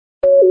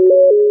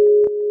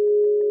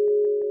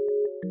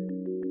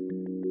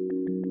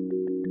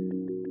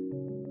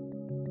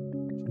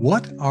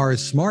What are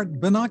smart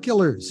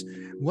binoculars?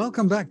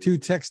 Welcome back to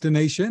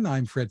Techstination.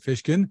 I'm Fred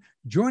Fishkin.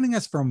 Joining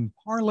us from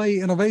Parlay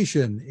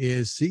Innovation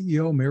is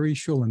CEO Mary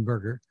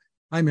Schulenberger.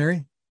 Hi,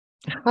 Mary.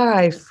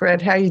 Hi,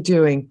 Fred. How you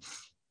doing?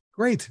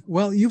 Great.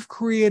 Well, you've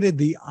created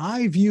the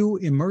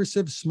eyeVue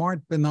immersive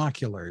smart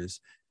binoculars.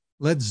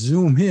 Let's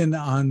zoom in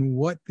on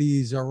what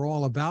these are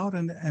all about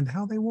and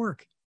how they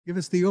work. Give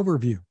us the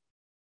overview.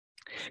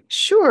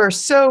 Sure.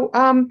 So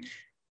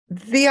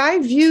the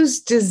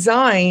eyeVue's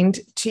designed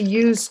to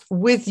use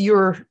with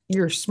your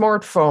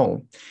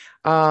smartphone.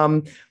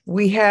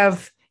 We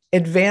have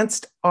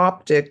advanced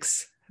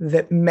optics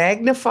that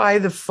magnify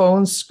the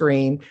phone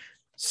screen.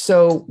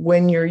 So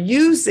when you're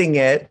using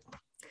it,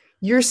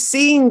 you're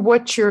seeing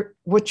what your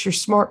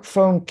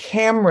smartphone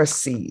camera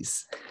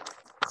sees.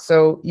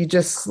 So you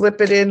just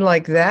slip it in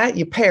like that.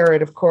 You pair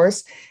it, of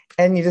course,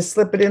 and you just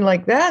slip it in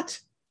like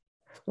that.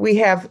 We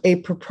have a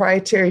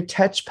proprietary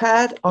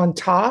touchpad on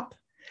top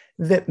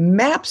that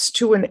maps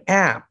to an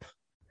app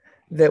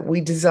that we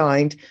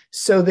designed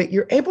so that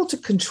you're able to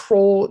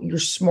control your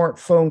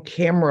smartphone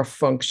camera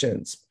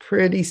functions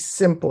pretty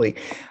simply.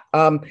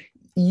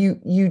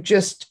 You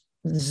just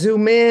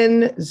zoom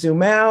in,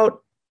 zoom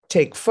out,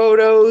 take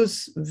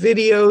photos,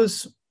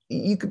 videos.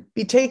 You could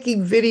be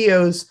taking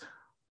videos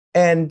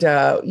and,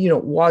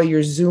 while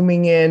you're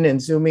zooming in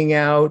and zooming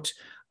out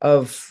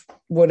of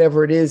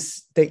whatever it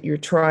is that you're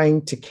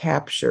trying to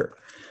capture.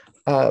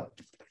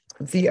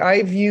 The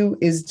eyeVue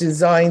is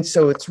designed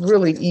so it's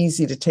really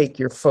easy to take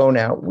your phone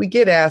out. We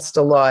get asked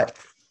a lot,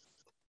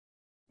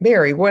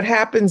 Mary, what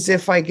happens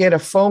if I get a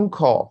phone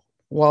call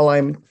while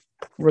I'm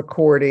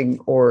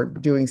recording or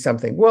doing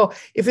something? Well,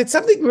 if it's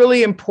something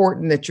really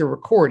important that you're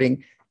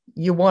recording,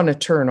 you want to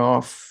turn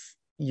off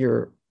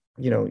your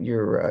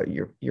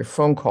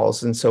phone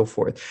calls and so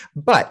forth.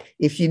 But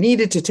if you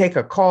needed to take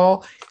a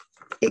call,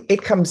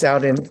 it comes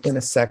out in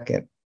a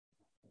second.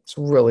 It's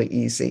really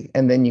easy.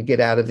 And then you get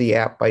out of the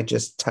app by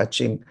just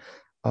touching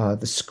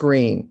the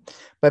screen.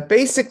 But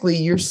basically,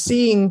 you're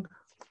seeing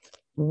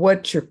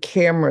what your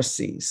camera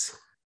sees.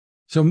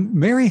 So,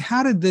 Mary,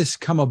 how did this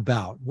come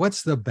about?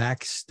 What's the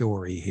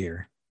backstory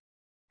here?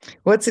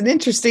 Well, it's an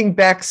interesting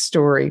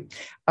backstory.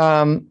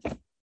 My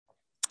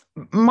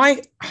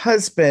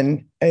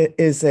husband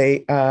is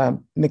a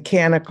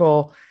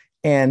mechanical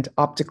and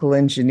optical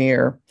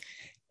engineer,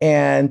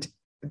 and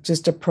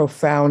just a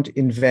profound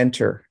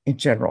inventor in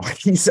general.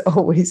 He's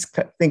always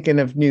thinking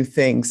of new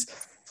things.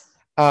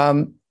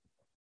 And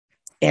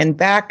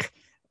back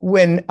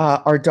when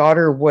our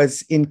daughter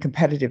was in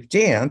competitive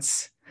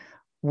dance,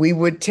 we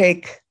would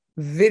take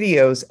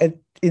videos. And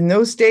in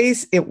those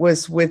days, it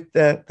was with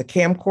the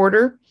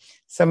camcorder.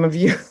 Some of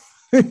you,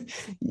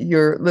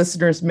 your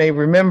listeners may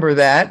remember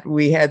that.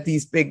 We had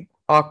these big,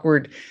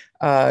 awkward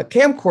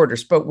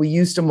camcorders, but we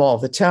used them all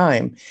the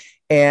time.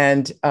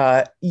 And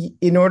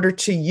in order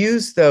to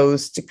use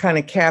those to kind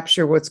of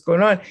capture what's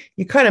going on,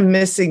 you're kind of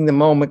missing the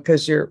moment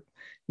because you're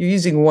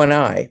using one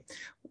eye.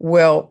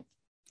 Well,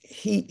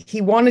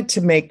 he wanted to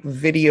make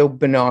video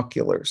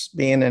binoculars,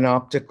 being an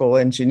optical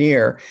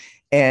engineer.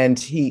 And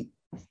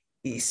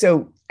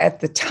so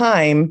at the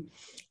time,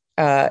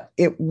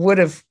 it would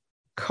have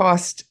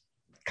cost a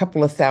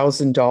couple of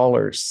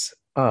 $1,000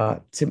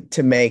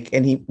 to make.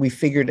 And we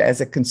figured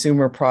as a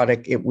consumer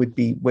product, it would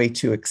be way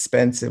too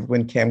expensive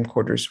when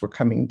camcorders were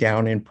coming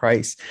down in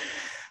price.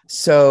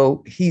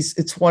 So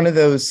it's one of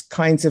those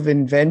kinds of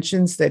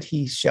inventions that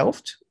he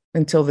shelved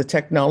until the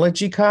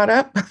technology caught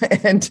up.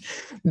 And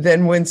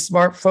then when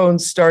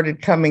smartphones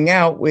started coming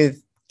out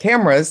with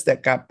cameras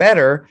that got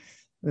better,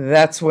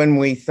 that's when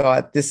we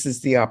thought this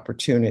is the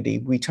opportunity.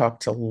 We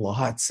talked to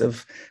lots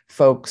of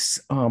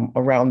folks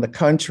around the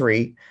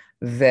country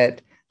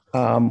that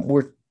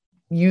were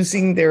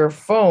using their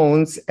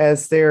phones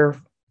as their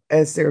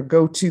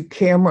go-to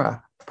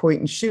camera, point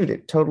and shoot.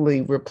 It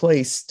totally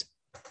replaced,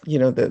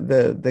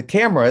 the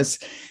cameras.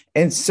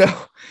 And so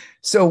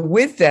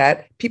with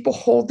that, people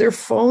hold their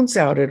phones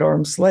out at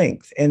arm's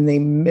length and they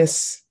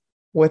miss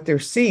what they're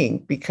seeing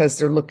because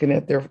they're looking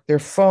at their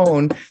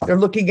phone. They're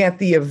looking at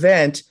the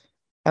event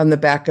on the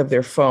back of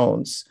their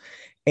phones.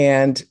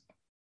 And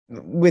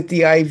with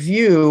the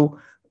eyeVue,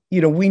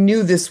 we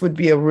knew this would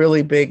be a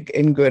really big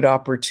and good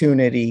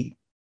opportunity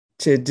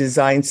to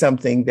design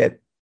something that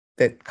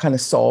kind of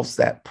solves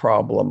that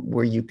problem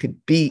where you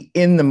could be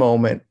in the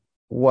moment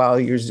while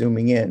you're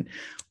zooming in.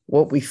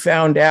 What we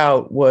found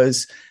out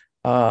was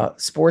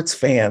sports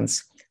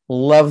fans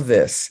love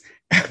this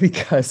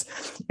because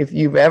if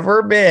you've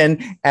ever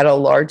been at a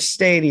large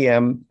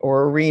stadium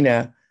or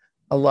arena,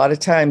 a lot of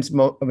times,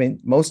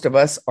 most of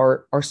us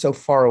are so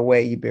far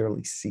away, you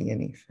barely see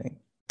anything.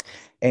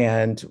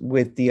 And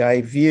with the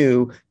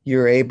eyeVue,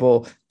 you're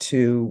able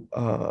to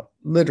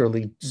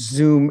literally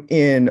zoom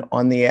in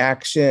on the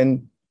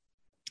action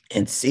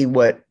and see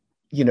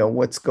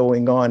what's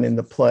going on in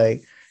the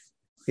play.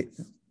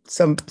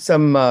 Some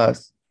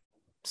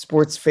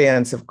sports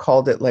fans have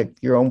called it like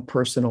your own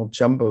personal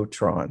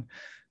jumbotron,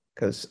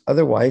 because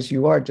otherwise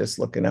you are just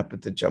looking up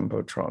at the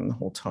jumbotron the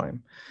whole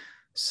time.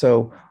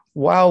 So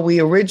while we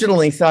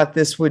originally thought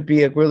this would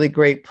be a really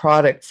great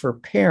product for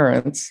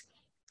parents,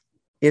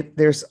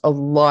 there's a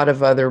lot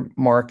of other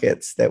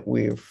markets that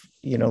we've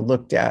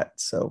looked at.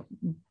 So,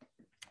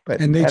 but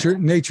and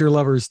nature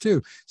lovers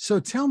too. So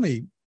tell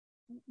me,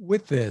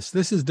 with this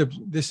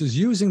is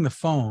using the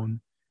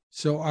phone.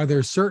 So are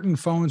there certain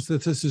phones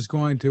that this is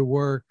going to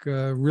work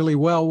really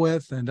well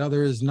with, and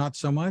others not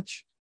so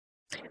much?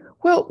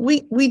 Well,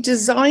 we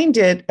designed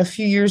it a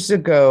few years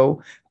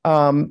ago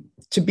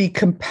to be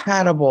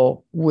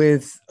compatible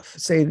with,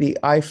 say, the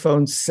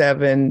iPhone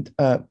 7,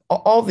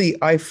 all the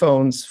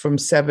iPhones from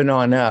 7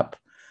 on up.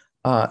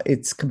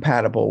 It's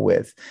compatible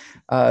with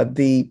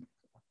the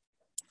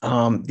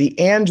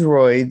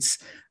Androids.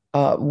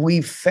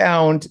 We've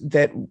found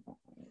that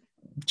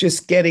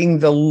just getting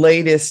the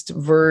latest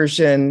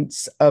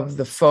versions of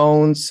the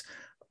phones,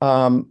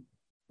 the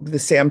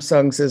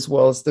Samsungs as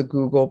well as the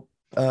Google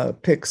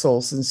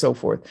Pixels and so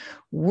forth,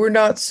 we're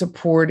not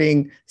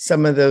supporting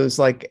some of those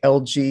like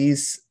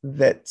LGs,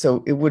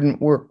 so it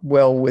wouldn't work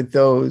well with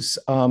those,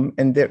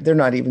 and they're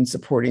not even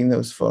supporting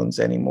those phones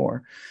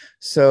anymore.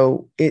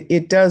 So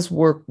it does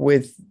work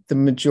with the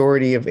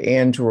majority of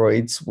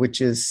Androids,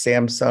 which is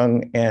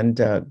Samsung and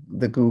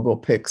the Google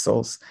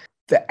Pixels.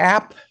 The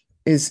app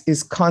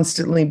is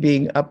constantly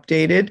being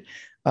updated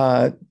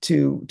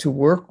to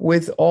work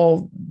with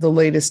all the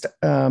latest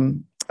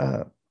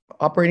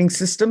operating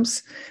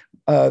systems.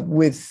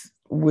 With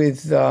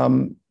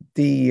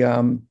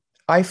the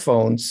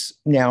iPhones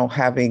now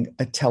having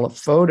a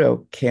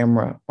telephoto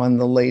camera on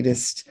the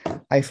latest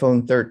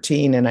iPhone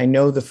 13, and I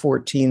know the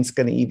 14 is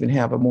going to even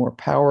have a more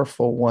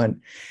powerful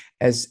one.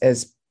 As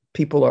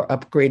people are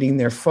upgrading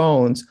their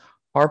phones,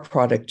 our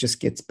product just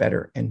gets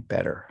better and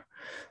better.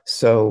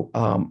 So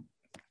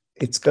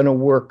it's going to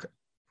work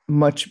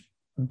much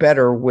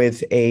better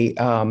with a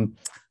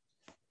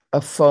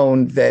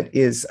phone that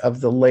is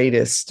of the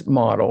latest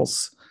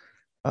models.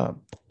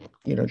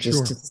 Just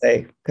Sure. to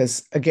say,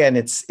 because again,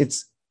 it's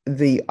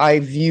the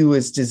eyeVue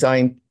is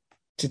designed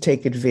to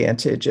take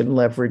advantage and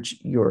leverage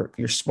your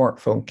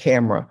smartphone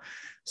camera.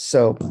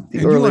 So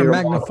you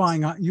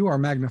are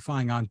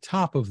magnifying on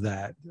top of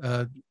that.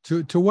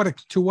 To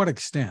what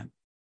extent?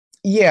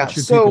 Yeah. What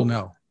should people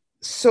know?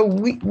 So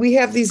we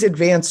have these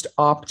advanced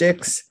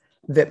optics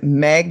that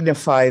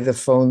magnify the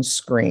phone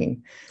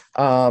screen.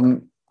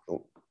 And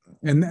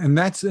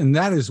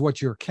that is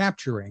what you're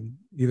capturing,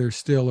 either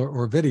still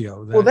or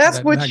video.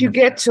 That's what you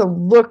get to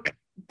look.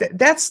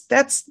 That's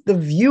the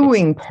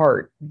viewing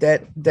part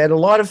that a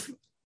lot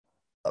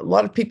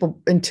of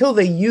people, until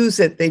they use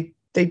it,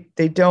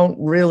 they don't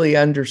really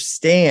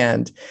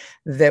understand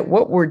that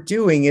what we're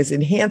doing is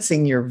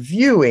enhancing your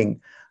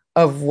viewing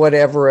of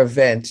whatever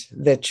event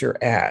that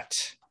you're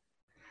at.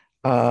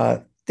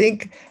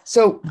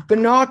 So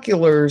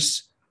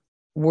binoculars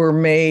were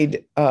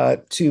made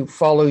to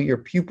follow your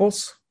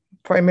pupils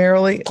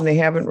primarily, and they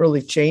haven't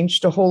really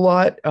changed a whole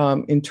lot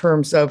in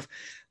terms of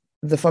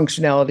the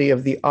functionality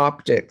of the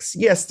optics.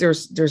 Yes,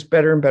 there's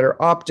better and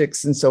better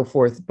optics and so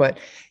forth, but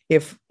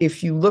if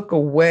you look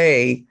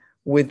away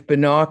with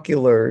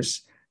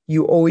binoculars,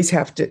 you always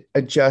have to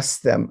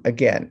adjust them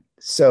again.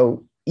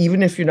 So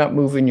even if you're not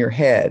moving your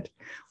head,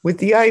 with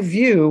the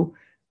eyeVue,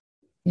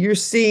 you're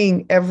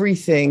seeing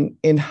everything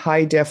in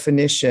high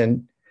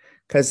definition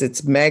because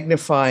it's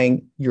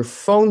magnifying your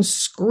phone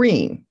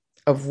screen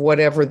of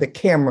whatever the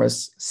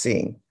camera's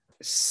seeing.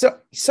 So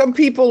some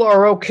people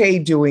are okay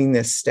doing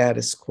this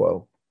status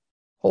quo,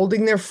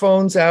 holding their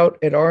phones out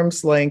at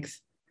arm's length,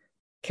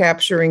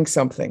 capturing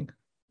something.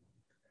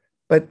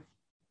 But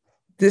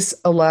this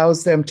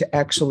allows them to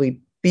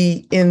actually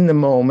be in the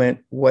moment,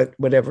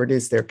 whatever it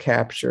is they're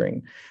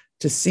capturing,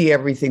 to see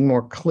everything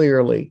more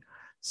clearly.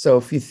 So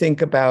if you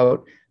think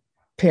about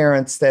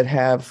parents that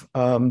have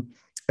a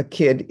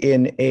kid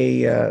in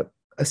a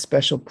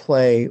special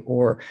play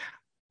or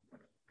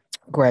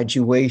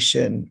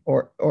graduation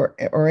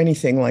or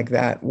anything like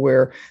that,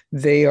 where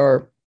they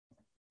are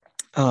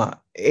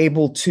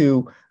able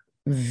to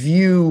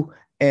view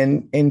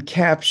and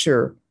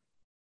capture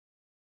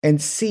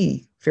and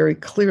see very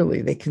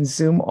clearly, they can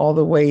zoom all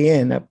the way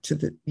in up to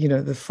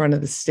the front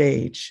of the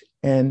stage,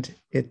 and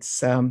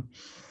it's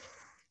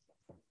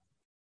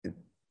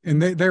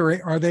and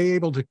are they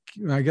able to,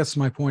 I guess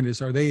my point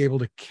is, are they able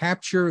to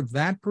capture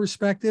that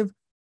perspective,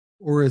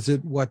 or is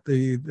it what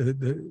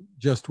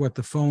just what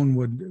the phone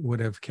would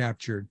have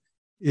captured?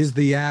 Is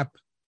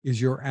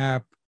your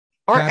app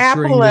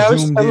capturing the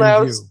zoomed in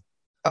view?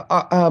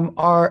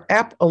 Our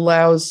app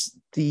allows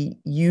the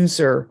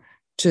user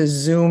to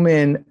zoom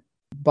in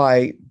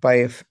by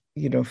a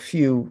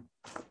few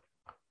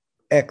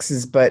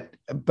X's, but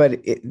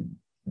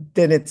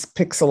then it's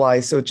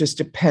pixelized, so it just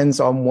depends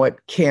on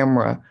what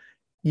camera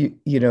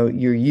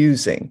you're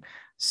using.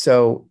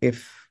 So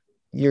if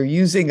you're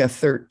using a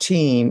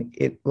 13,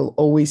 it will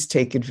always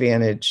take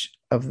advantage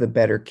of the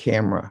better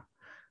camera.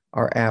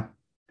 Our app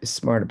is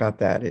smart about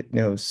that. It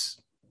knows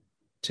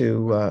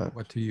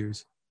what to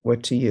use.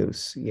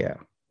 Yeah.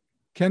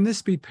 Can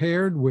this be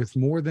paired with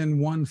more than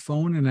one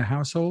phone in a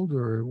household,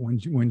 or when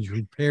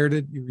you paired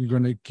it, you're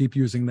going to keep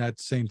using that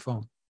same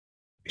phone?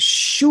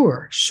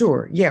 Sure,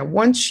 sure. Yeah.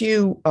 Once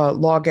you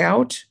log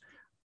out,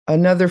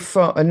 another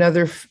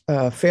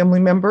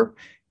family member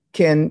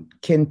can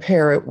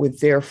pair it with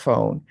their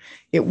phone.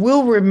 It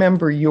will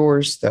remember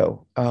yours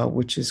though,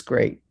 which is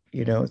great.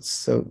 You know, it's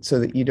so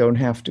that you don't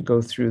have to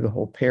go through the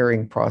whole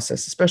pairing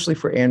process, especially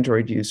for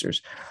Android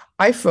users.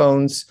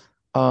 iPhones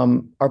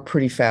are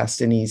pretty fast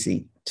and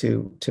easy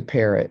to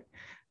pair it.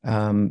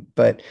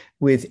 But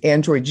with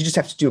Android, you just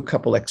have to do a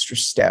couple extra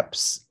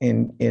steps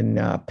in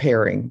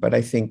pairing. But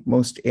I think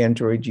most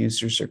Android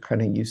users are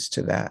kind of used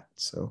to that.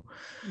 So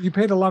You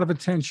paid a lot of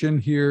attention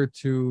here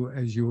to,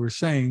 as you were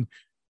saying,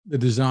 the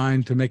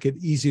design to make it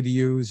easy to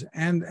use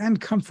and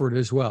comfort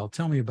as well.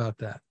 Tell me about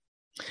that.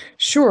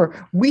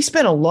 sure, we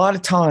spent a lot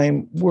of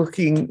time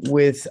working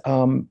with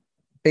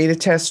beta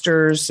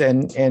testers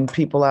and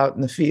people out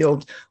in the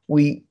field.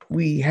 We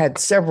had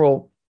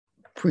several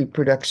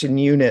pre-production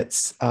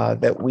units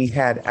that we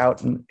had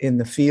out in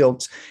the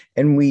fields,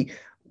 and we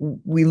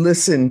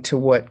listened to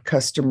what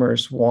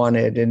customers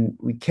wanted, and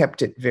we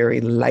kept it very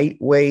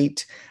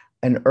lightweight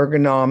and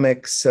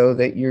ergonomic so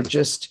that you're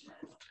just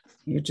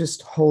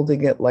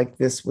holding it like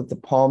this with the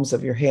palms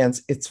of your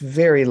hands. It's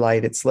very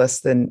light. It's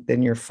less than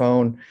your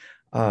phone,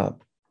 the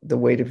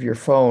weight of your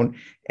phone,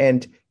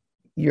 and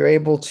you're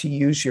able to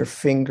use your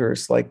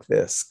fingers like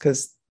this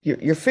because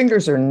your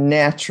fingers are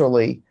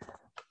naturally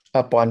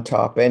up on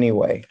top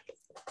anyway.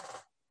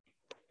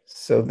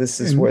 So this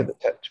is where the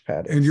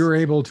touchpad is. And you're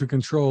able to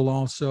control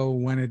also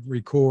when it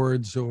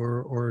records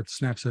or it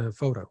snaps a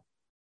photo.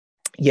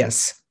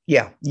 Yes.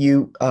 Yeah.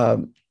 You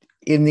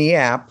in the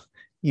app,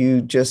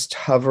 you just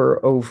hover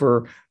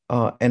over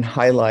and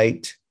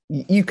highlight.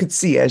 You could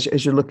see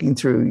as you're looking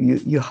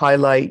through, you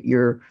highlight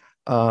your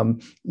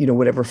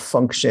whatever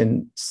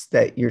functions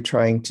that you're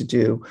trying to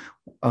do.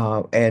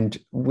 And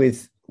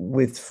with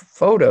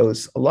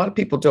photos, a lot of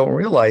people don't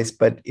realize,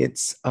 but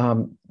it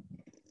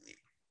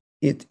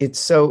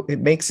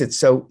makes it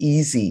so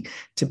easy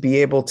to be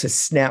able to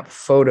snap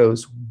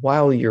photos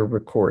while you're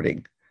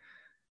recording.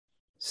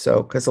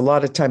 So, because a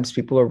lot of times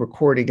people are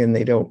recording and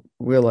they don't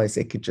realize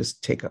they could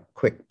just take a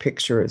quick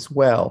picture as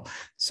well.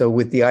 So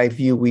with the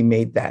eyeVue, we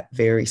made that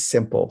very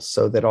simple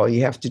so that all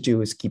you have to do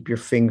is keep your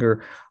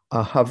finger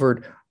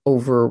hovered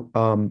over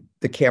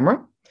the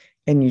camera,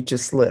 and you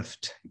just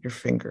lift your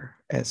finger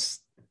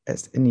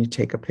and you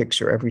take a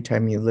picture every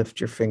time you lift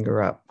your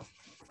finger up.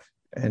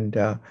 And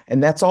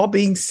that's all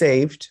being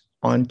saved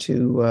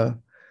onto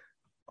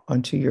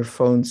your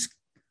phone's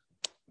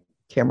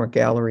camera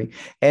gallery.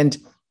 And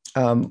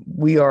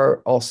we are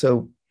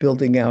also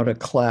building out a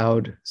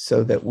cloud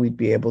so that we'd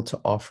be able to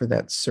offer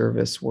that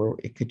service where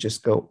it could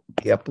just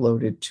be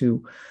uploaded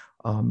to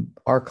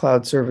our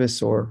cloud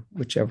service or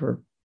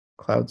whichever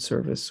cloud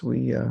service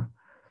the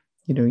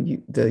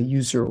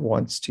user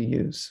wants to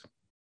use.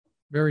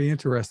 Very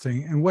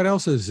interesting. And what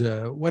else is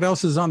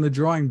on the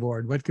drawing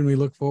board? What can we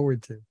look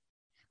forward to?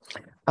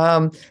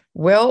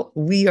 Well,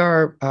 we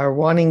are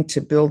wanting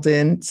to build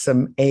in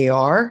some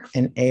AR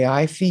and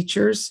AI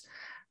features.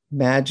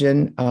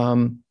 Imagine,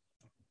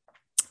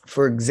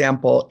 for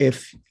example,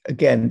 if,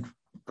 again,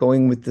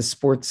 going with the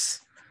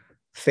sports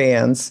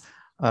fans,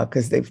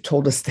 because they've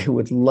told us they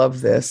would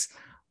love this,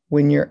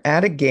 when you're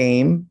at a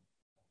game,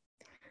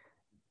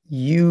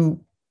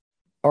 you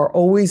are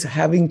always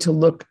having to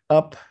look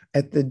up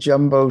at the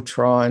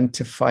Jumbotron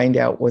to find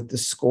out what the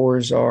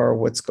scores are,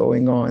 what's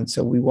going on.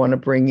 So we want to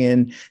bring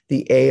in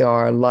the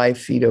AR live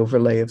feed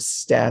overlay of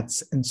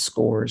stats and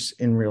scores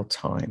in real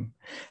time.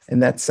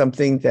 And that's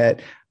something that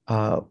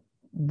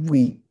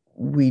we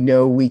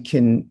know we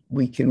can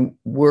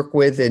work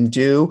with and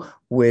do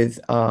with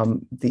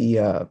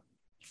the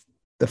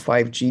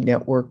 5G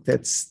network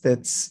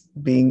that's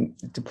being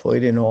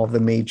deployed in all the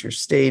major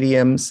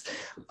stadiums.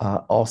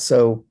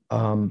 Also,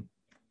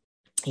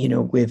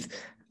 with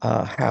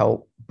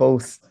how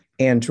both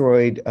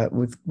Android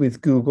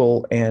with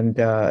Google and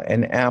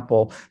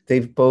Apple,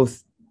 they've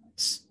both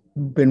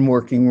been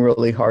working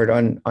really hard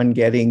on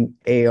getting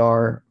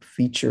AR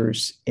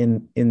features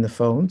in the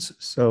phones.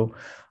 So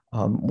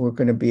we're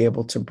going to be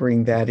able to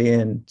bring that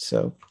in.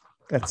 So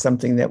that's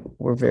something that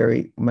we're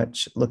very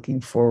much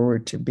looking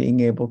forward to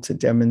being able to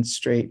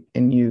demonstrate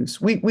and use.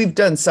 We've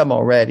done some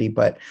already,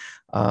 but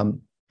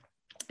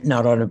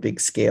not on a big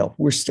scale.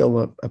 We're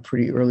still a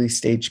pretty early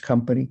stage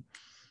company.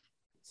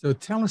 So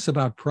tell us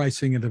about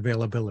pricing and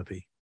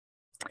availability.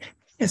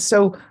 Yeah,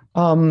 so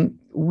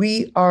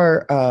we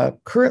are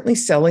currently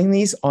selling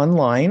these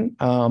online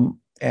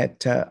at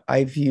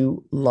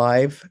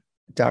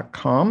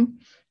eyeVuelive.com.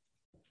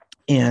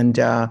 And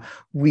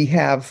we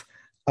have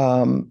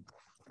a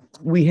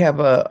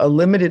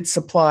limited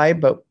supply,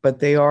 but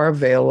they are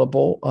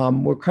available.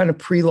 We're kind of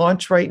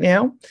pre-launch right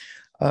now.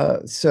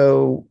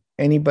 So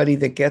anybody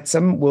that gets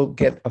them will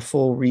get a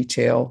full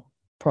retail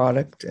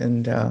product,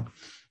 and they're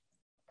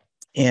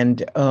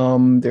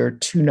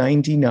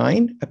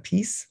 $2.99 a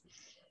piece.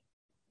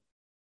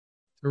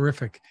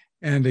 Terrific.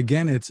 And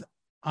again, it's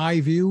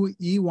eyeVue,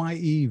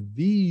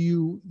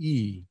 EyeVue.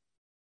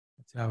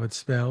 That's how it's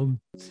spelled.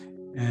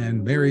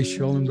 And Mary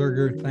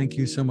Schollenberger, thank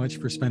you so much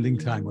for spending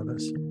time with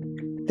us.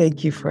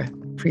 Thank you, Fred.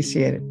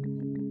 Appreciate it.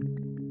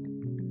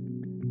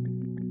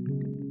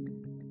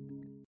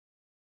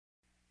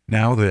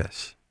 Now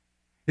this.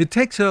 It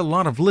takes a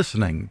lot of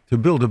listening to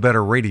build a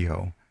better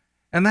radio,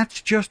 and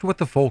that's just what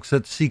the folks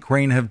at C.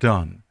 Crane have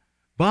done.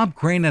 Bob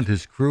Crane and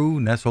his crew,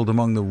 nestled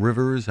among the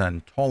rivers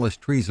and tallest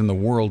trees in the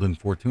world in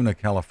Fortuna,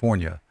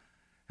 California,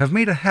 have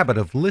made a habit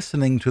of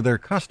listening to their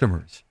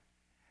customers.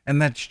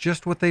 And that's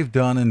just what they've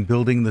done in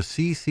building the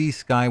CC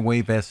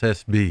Skywave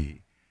SSB,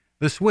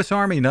 the Swiss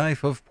Army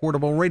knife of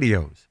portable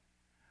radios.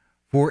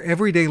 For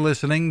everyday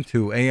listening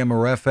to AM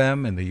or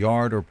FM in the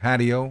yard or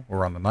patio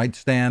or on the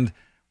nightstand,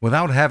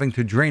 without having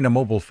to drain a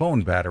mobile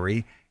phone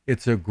battery,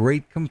 it's a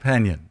great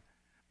companion.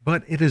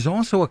 But it is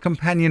also a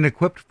companion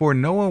equipped for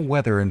NOAA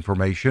weather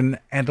information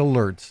and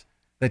alerts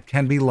that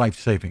can be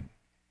life-saving.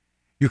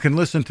 You can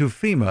listen to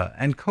FEMA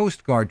and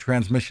Coast Guard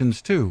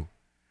transmissions too.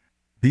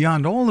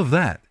 Beyond all of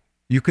that,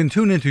 you can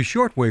tune into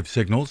shortwave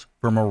signals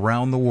from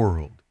around the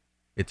world.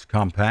 It's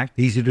compact,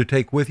 easy to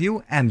take with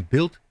you, and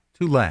built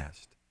to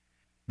last.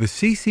 The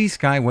CC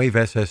Skywave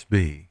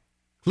SSB.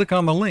 Click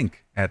on the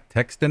link at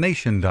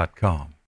Techstination.com.